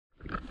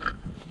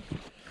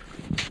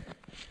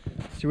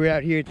So we're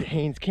out here at the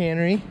Haynes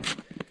Cannery.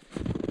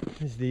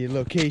 This is the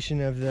location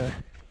of the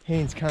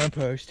Haynes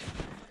compost.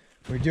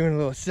 We're doing a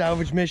little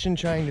salvage mission,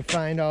 trying to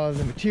find all of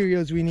the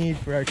materials we need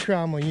for our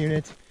trommel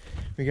unit.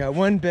 We got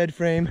one bed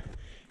frame,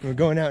 and we're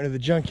going out into the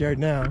junkyard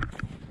now.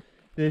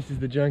 This is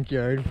the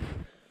junkyard.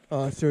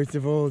 All sorts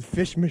of old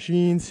fish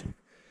machines.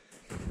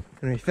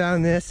 And we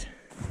found this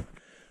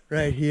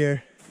right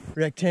here.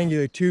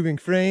 Rectangular tubing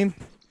frame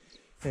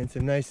and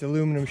some nice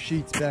aluminum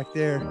sheets back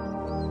there.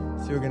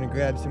 So we're gonna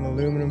grab some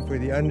aluminum for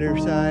the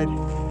underside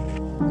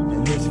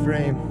and this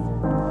frame.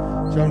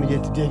 So I'm gonna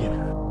get to digging.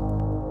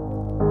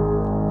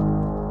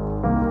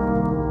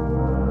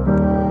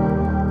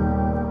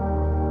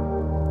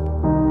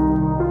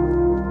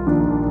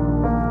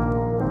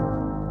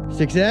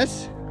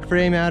 Success!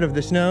 Frame out of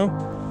the snow,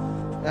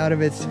 out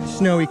of its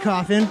snowy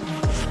coffin.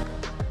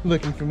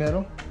 Looking for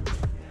metal.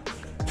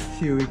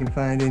 See what we can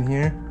find in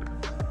here.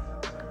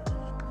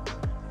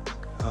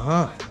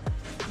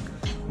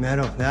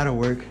 Metal, that'll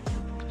work.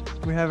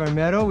 We have our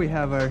metal, we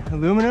have our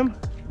aluminum,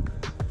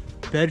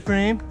 bed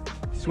frame,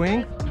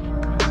 swing.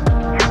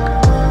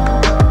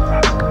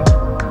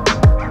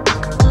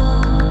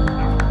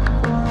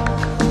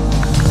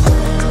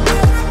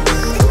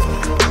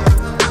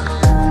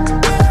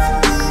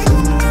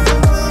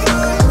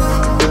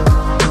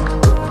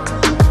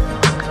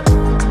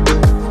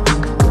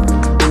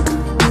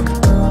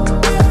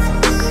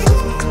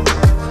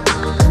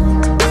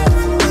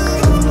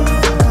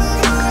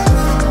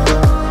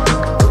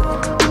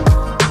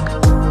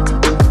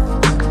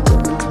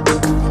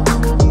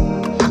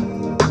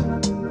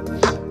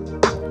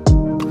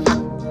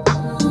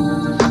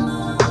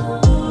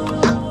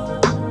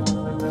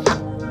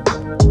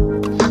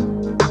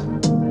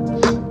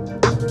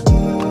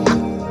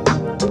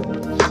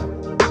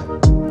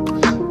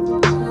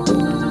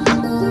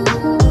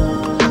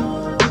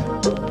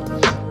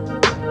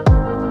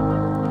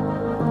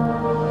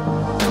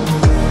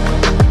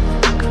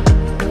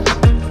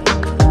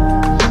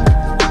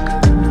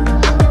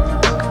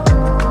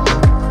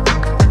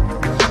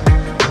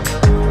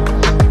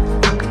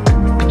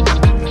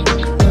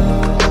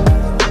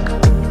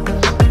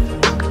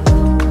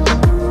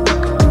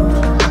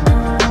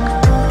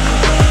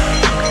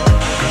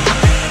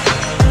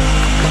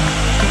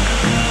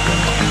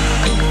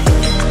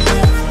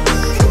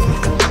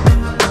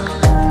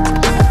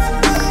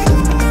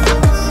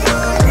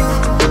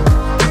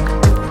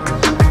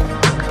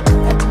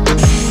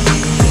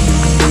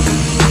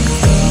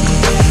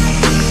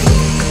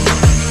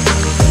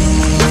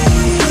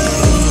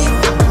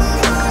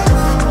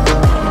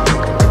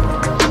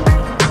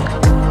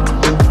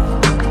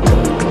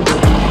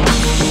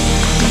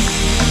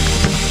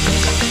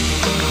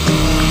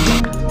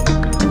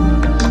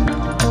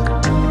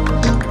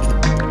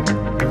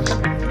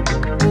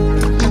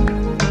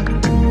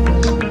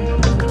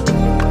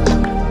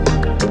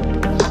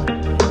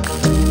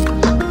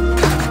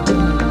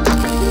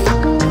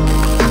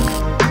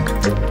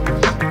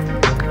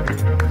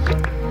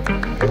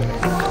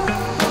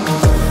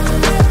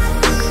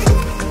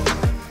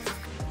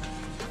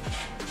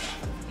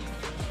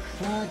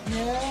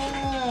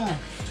 Yeah!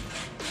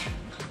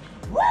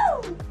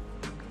 Woo!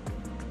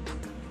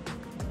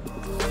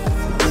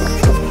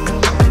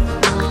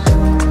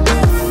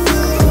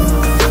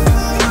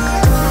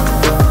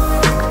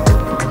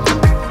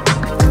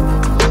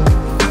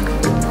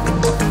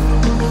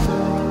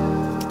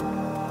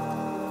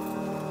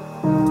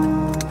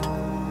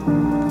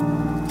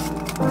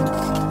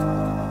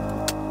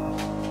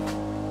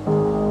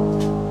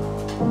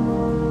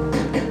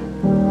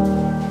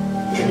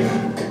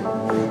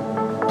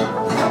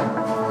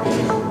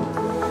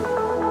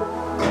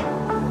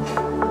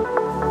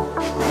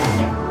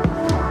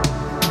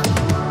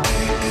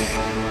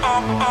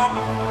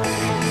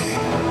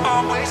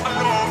 Always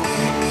alone.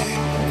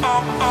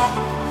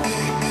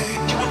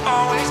 You will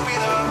always be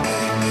there.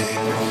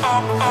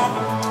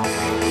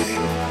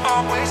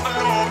 Always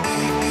alone.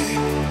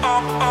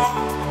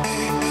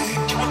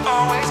 You will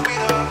always be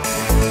there.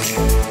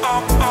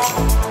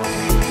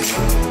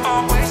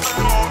 Always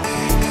alone.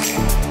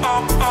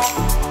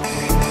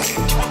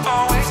 You will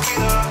always be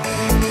there.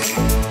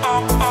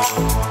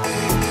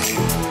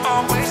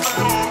 Always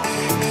alone.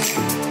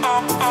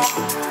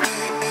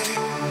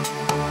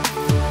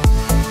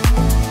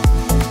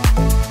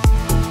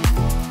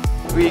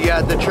 We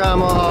got the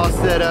trommel all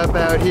set up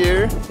out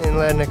here in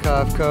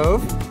Lednikov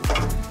Cove.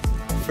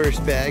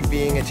 First bag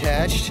being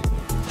attached.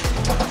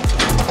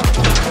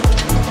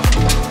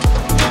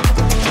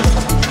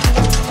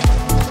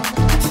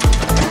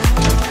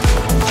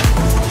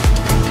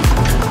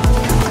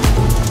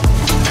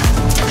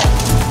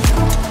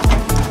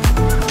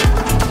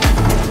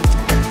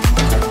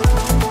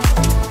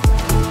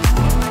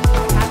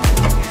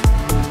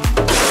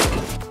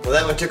 Well,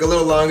 that one took a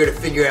little longer to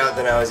figure out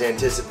than I was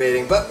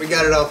anticipating, but we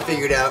got it all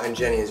figured out and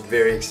Jenny is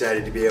very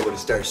excited to be able to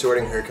start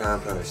sorting her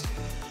compost.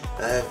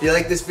 If you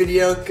like this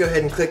video, go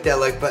ahead and click that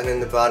like button in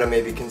the bottom,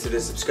 maybe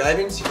consider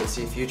subscribing so you can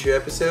see future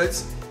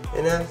episodes,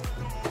 and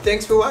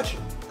thanks for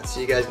watching. I'll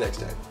see you guys next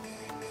time.